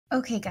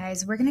Okay,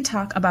 guys, we're going to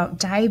talk about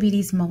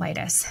diabetes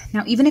mellitus.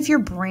 Now, even if you're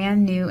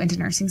brand new into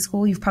nursing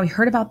school, you've probably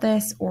heard about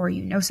this, or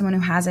you know someone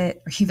who has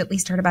it, or you've at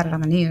least heard about it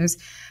on the news.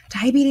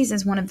 Diabetes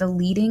is one of the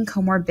leading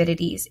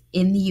comorbidities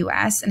in the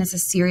US, and it's a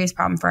serious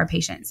problem for our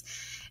patients.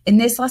 In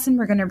this lesson,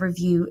 we're going to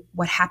review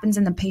what happens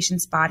in the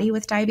patient's body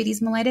with diabetes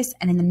mellitus,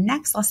 and in the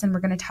next lesson, we're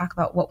going to talk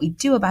about what we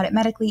do about it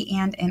medically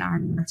and in our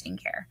nursing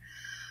care.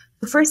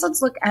 So first,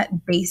 let's look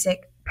at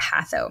basic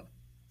patho.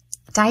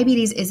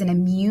 Diabetes is an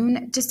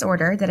immune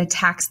disorder that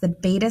attacks the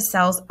beta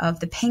cells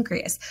of the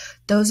pancreas.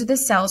 Those are the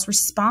cells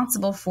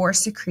responsible for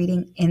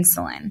secreting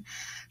insulin.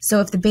 So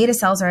if the beta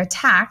cells are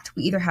attacked,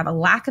 we either have a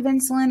lack of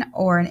insulin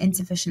or an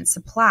insufficient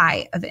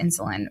supply of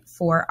insulin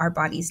for our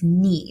body's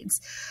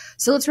needs.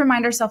 So let's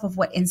remind ourselves of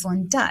what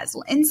insulin does.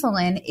 Well,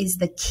 insulin is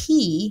the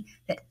key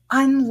that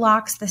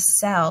unlocks the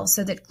cell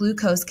so that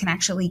glucose can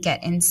actually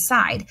get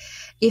inside.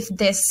 If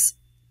this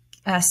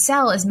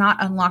cell is not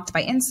unlocked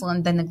by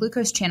insulin, then the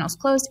glucose channel is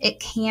closed.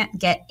 It can't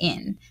get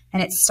in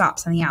and it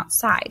stops on the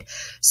outside.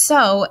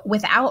 So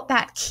without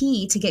that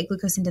key to get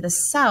glucose into the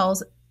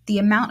cells, the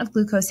amount of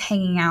glucose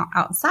hanging out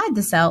outside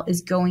the cell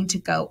is going to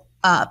go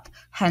up,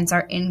 hence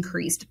our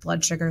increased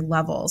blood sugar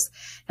levels.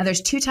 Now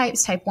there's two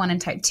types, type 1 and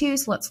type 2,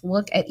 so let's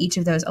look at each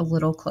of those a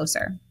little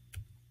closer.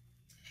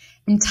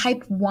 In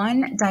type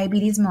 1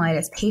 diabetes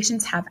mellitus,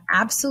 patients have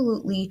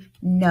absolutely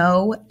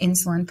no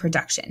insulin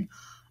production.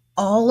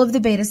 All of the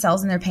beta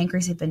cells in their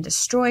pancreas have been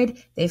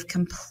destroyed. They've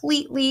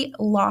completely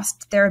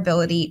lost their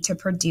ability to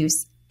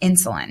produce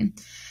insulin.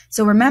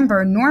 So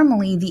remember,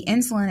 normally the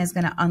insulin is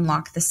going to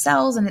unlock the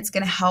cells and it's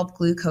going to help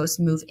glucose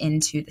move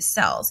into the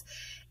cells.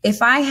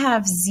 If I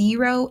have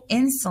zero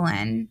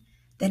insulin,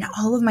 then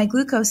all of my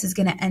glucose is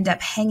going to end up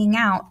hanging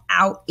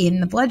out in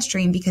the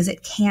bloodstream because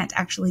it can't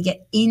actually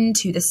get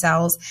into the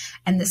cells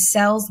and the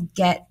cells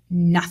get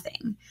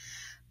nothing.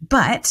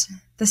 But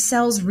the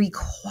cells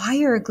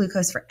require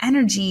glucose for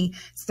energy,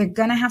 so they're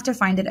going to have to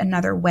find it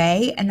another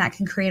way, and that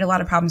can create a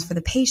lot of problems for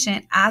the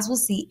patient, as we'll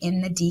see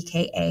in the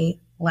DKA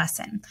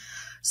lesson.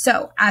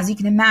 So, as you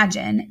can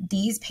imagine,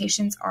 these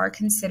patients are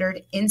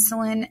considered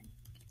insulin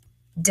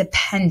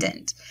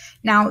dependent.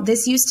 Now,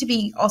 this used to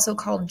be also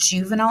called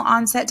juvenile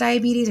onset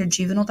diabetes or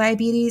juvenile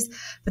diabetes,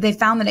 but they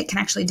found that it can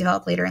actually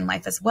develop later in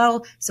life as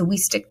well, so we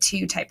stick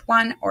to type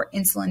 1 or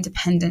insulin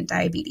dependent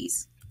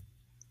diabetes.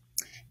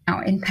 Now,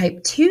 in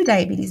type 2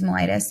 diabetes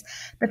mellitus,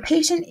 the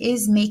patient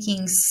is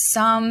making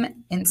some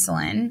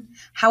insulin.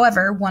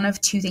 However, one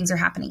of two things are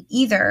happening.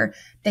 Either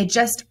they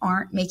just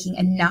aren't making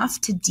enough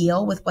to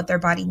deal with what their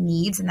body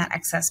needs and that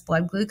excess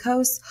blood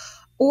glucose,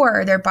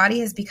 or their body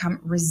has become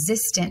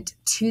resistant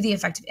to the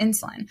effect of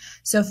insulin.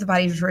 So if the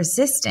body is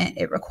resistant,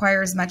 it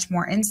requires much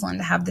more insulin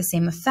to have the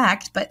same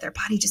effect, but their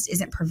body just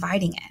isn't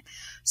providing it.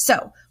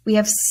 So we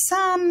have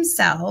some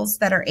cells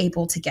that are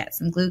able to get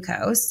some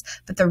glucose,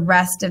 but the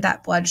rest of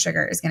that blood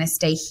sugar is going to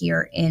stay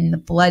here in the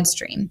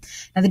bloodstream.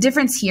 Now, the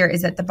difference here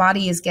is that the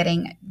body is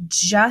getting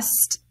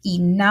just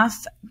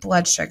enough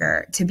blood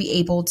sugar to be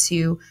able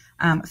to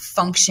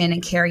function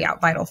and carry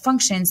out vital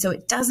functions, so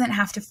it doesn't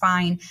have to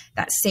find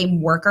that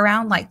same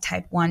workaround like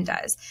type 1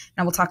 does.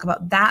 Now, we'll talk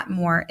about that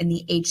more in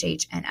the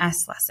HHNS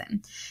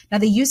lesson. Now,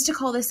 they used to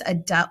call this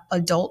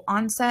adult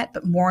onset,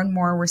 but more and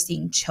more we're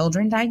seeing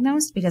children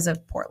diagnosed because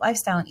of poor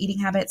lifestyle and eating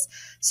habits.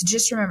 So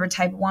just remember,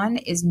 type 1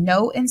 is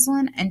no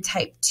insulin and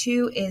type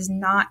 2 is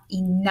not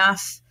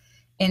enough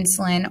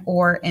insulin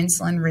or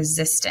insulin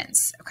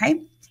resistance,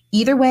 okay?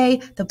 Either way,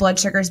 the blood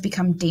sugars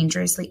become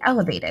dangerously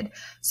elevated.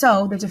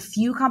 So there's a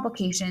few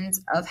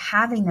complications of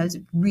having those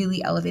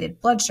really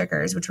elevated blood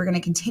sugars, which we're going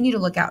to continue to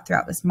look at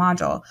throughout this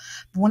module.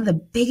 But one of the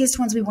biggest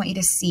ones we want you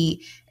to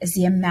see is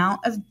the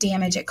amount of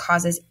damage it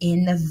causes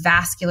in the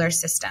vascular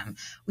system.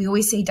 We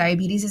always say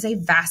diabetes is a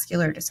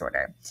vascular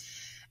disorder.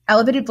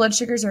 Elevated blood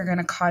sugars are going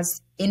to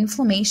cause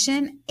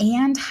inflammation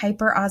and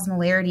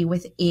hyperosmolarity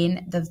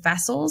within the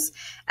vessels.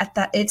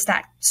 It's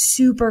that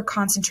super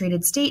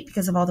concentrated state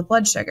because of all the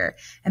blood sugar.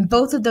 And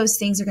both of those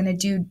things are going to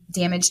do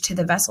damage to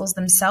the vessels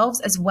themselves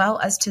as well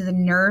as to the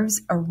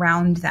nerves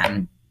around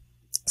them.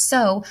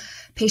 So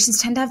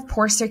patients tend to have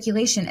poor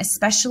circulation,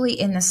 especially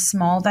in the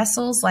small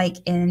vessels like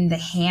in the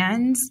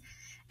hands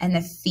and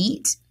the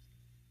feet.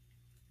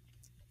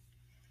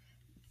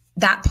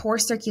 That poor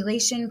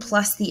circulation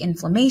plus the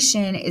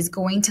inflammation is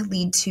going to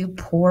lead to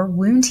poor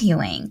wound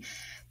healing.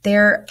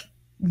 Their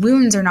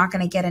wounds are not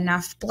going to get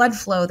enough blood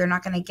flow. They're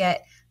not going to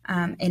get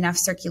enough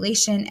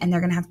circulation, and they're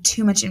going to have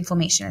too much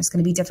inflammation. It's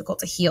going to be difficult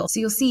to heal. So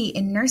you'll see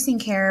in nursing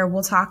care,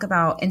 we'll talk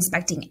about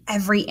inspecting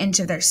every inch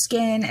of their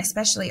skin,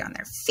 especially on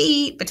their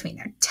feet, between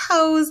their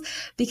toes,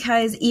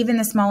 because even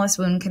the smallest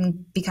wound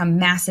can become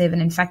massive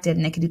and infected,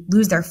 and they could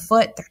lose their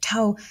foot, their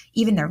toe,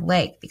 even their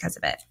leg because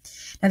of it.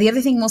 Now, the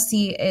other thing we'll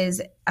see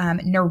is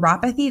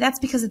neuropathy. That's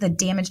because of the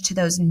damage to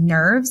those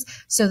nerves.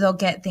 So they'll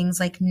get things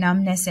like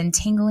numbness and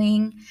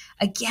tingling,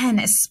 again,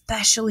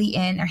 especially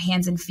in their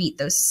hands and feet,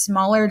 those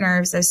smaller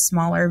nerves, those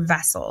smaller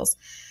vessels.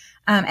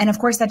 And of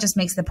course, that just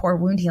makes the poor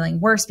wound healing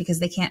worse because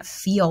they can't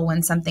feel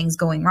when something's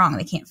going wrong.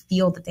 They can't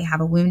feel that they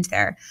have a wound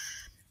there.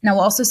 Now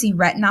we'll also see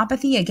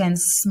retinopathy, again,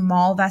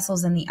 small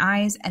vessels in the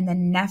eyes, and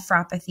then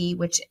nephropathy,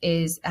 which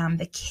is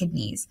the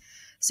kidneys.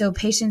 So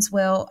patients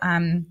will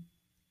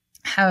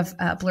have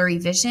blurry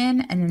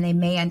vision, and then they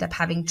may end up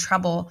having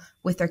trouble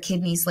with their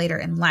kidneys later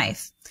in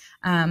life.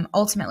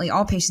 Ultimately,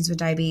 all patients with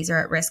diabetes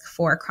are at risk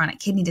for chronic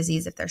kidney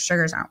disease if their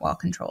sugars aren't well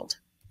controlled.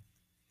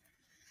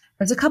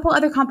 There's a couple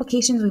other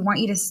complications we want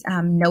you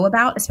to know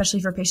about,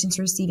 especially for patients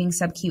receiving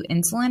sub-Q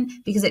insulin,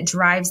 because it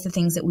drives the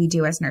things that we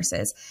do as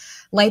nurses.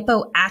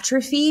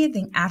 Lipoatrophy, I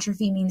think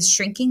atrophy means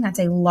shrinking. That's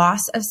a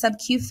loss of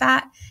sub-Q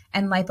fat.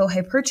 And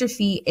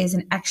lipohypertrophy is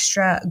an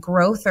extra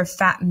growth or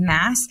fat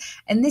mass.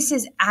 And this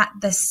is at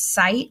the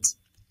site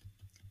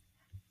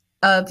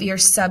of your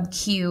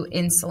sub-Q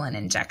insulin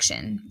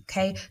injection,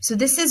 okay? So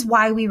this is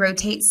why we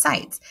rotate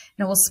sites.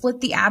 Now we'll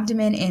split the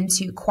abdomen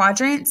into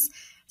quadrants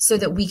so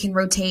that we can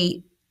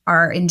rotate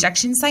our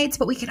injection sites,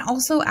 but we can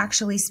also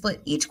actually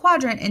split each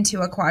quadrant into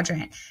a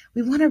quadrant.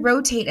 We want to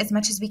rotate as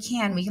much as we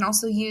can. We can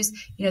also use,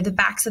 the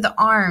backs of the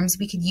arms.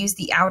 We could use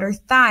the outer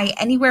thigh.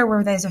 Anywhere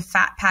where there's a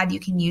fat pad, you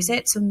can use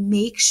it. So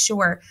make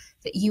sure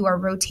that you are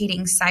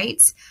rotating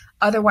sites.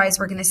 Otherwise,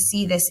 we're going to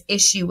see this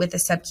issue with the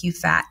sub-Q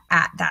fat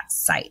at that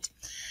site.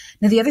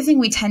 Now, the other thing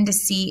we tend to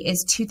see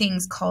is two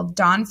things called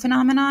Dawn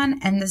phenomenon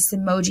and the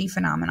Simoji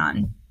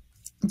phenomenon.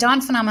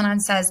 Dawn phenomenon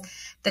says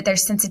that their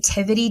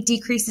sensitivity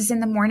decreases in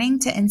the morning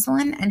to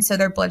insulin, and so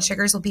their blood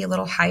sugars will be a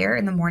little higher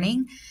in the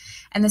morning.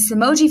 And the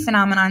Simoji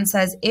phenomenon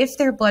says if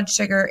their blood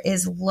sugar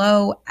is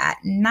low at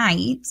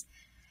night,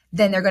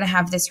 then they're going to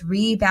have this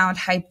rebound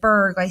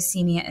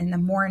hyperglycemia in the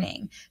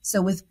morning.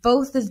 So with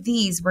both of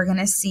these, we're going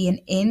to see an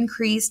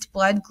increased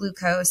blood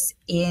glucose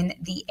in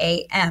the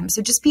AM.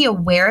 So just be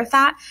aware of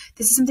that.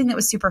 This is something that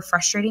was super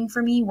frustrating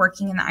for me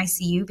working in the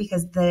ICU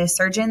because the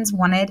surgeons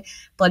wanted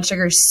blood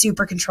sugars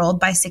super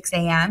controlled by 6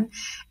 a.m.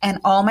 and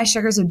all my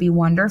sugars would be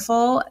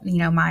wonderful,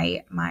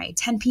 my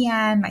 10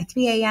 p.m., my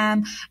 3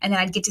 a.m., and then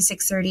I'd get to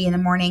 6:30 in the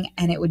morning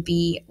and it would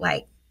be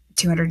like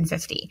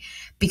 250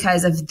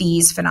 because of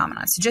these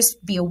phenomena. So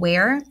just be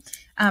aware.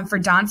 For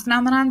Dawn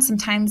phenomenon,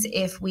 sometimes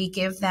if we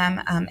give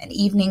them an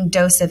evening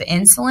dose of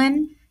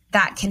insulin,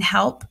 that can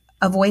help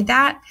avoid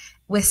that.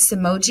 With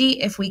Simoji,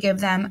 if we give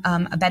them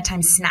a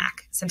bedtime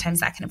snack,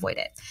 sometimes that can avoid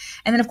it.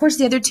 And then, of course,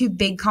 the other two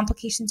big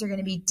complications are going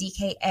to be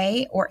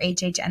DKA or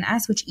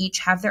HHNS, which each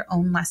have their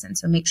own lesson.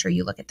 So make sure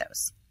you look at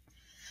those.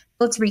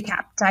 Let's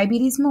recap.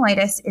 Diabetes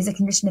mellitus is a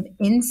condition of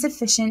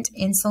insufficient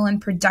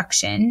insulin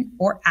production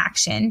or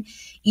action,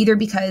 either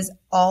because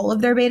all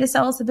of their beta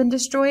cells have been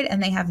destroyed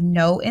and they have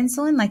no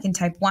insulin, like in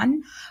type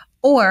 1,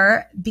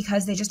 or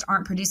because they just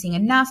aren't producing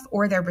enough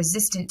or they're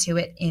resistant to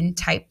it in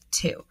type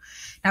 2.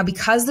 Now,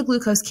 because the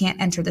glucose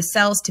can't enter the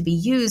cells to be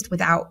used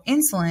without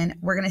insulin,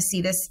 we're going to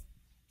see this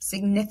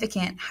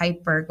significant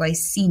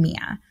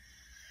hyperglycemia.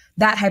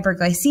 That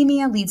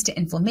hyperglycemia leads to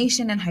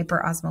inflammation and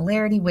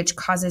hyperosmolarity, which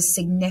causes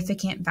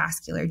significant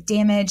vascular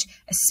damage,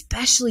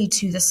 especially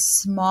to the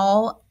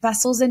small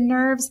vessels and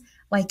nerves,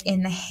 like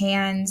in the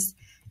hands,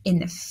 in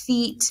the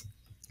feet,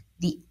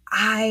 the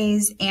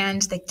eyes,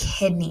 and the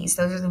kidneys.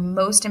 Those are the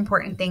most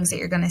important things that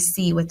you're going to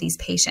see with these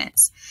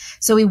patients.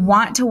 So we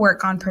want to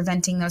work on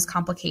preventing those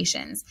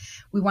complications.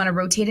 We want to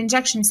rotate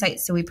injection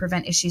sites so we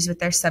prevent issues with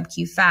their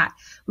sub-Q fat.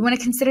 We want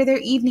to consider their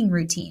evening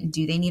routine.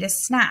 Do they need a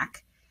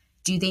snack?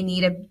 Do they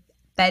need a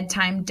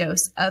bedtime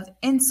dose of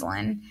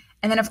insulin?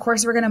 And then, of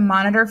course, we're going to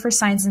monitor for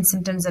signs and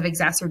symptoms of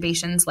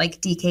exacerbations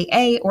like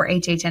DKA or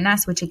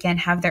HHNS, which again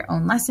have their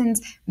own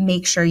lessons.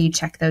 Make sure you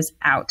check those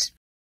out.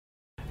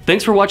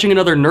 Thanks for watching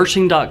another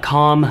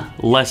nursing.com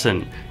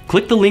lesson.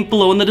 Click the link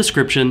below in the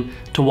description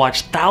to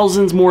watch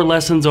thousands more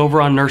lessons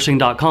over on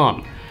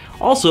nursing.com.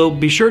 Also,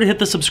 be sure to hit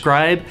the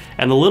subscribe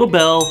and the little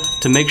bell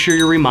to make sure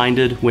you're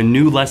reminded when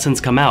new lessons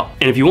come out.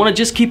 And if you want to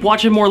just keep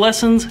watching more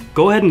lessons,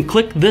 go ahead and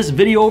click this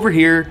video over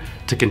here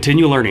to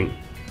continue learning.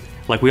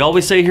 Like we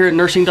always say here at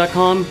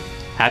nursing.com,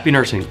 happy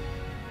nursing.